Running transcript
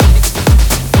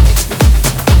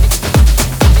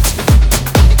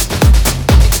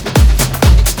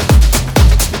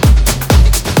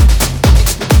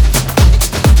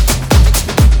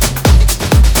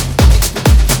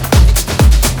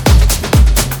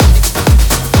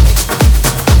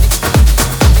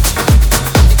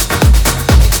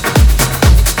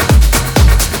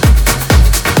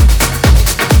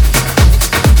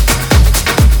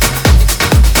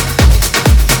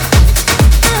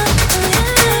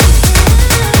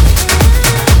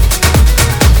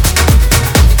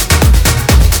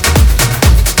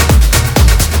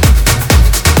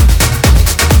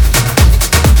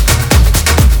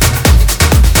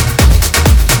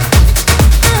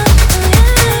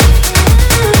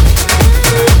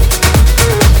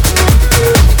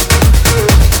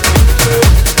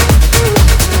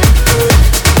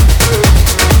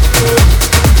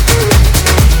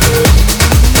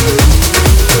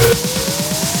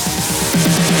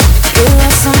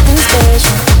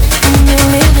special, and you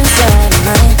live inside of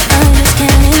mine. I just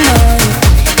can't ignore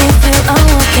you if you are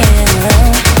walking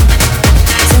around.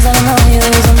 Since I don't know you,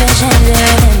 something changing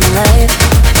in my life,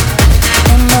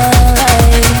 in my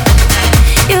life.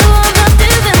 You are the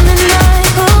thief in the night,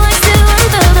 who likes to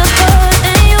under the heart,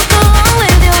 and you go on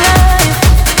with your life.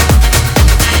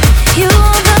 You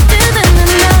are the thief in the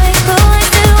night, who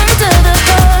likes to under the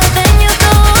heart, and you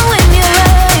go on with your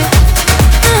life.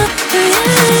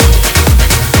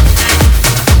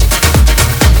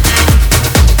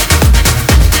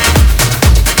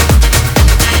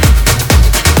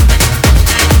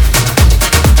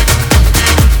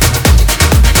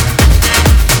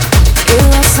 You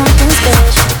are something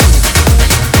special.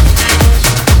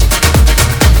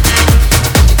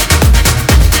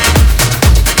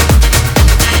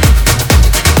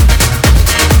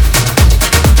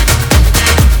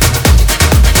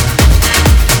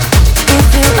 If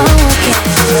you are walking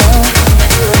around.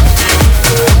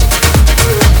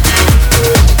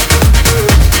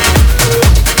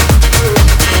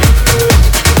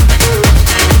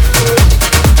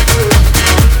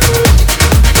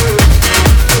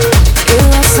 You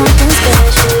are something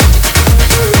special.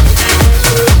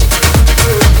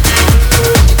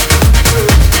 If you are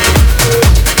walking around.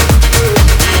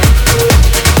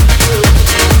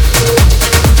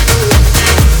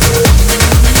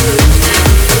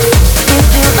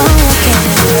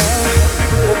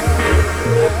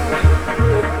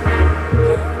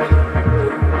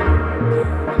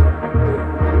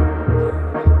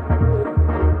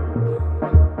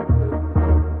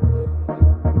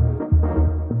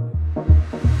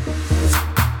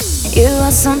 You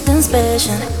are something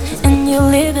special, and you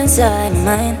live inside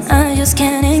mine. I just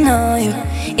can't ignore you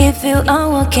if you are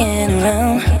walking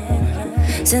around.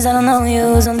 Since I don't know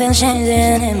you, something's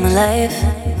changing in my life,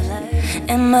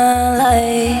 in my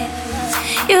life.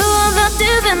 You are the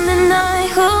thief in the night,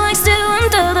 who likes to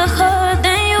under the heart,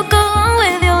 then you go on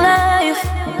with your life.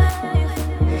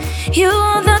 You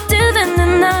are the thief in the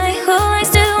night, who likes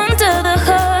to under the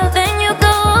heart, then you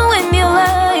go on with your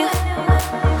life.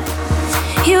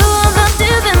 You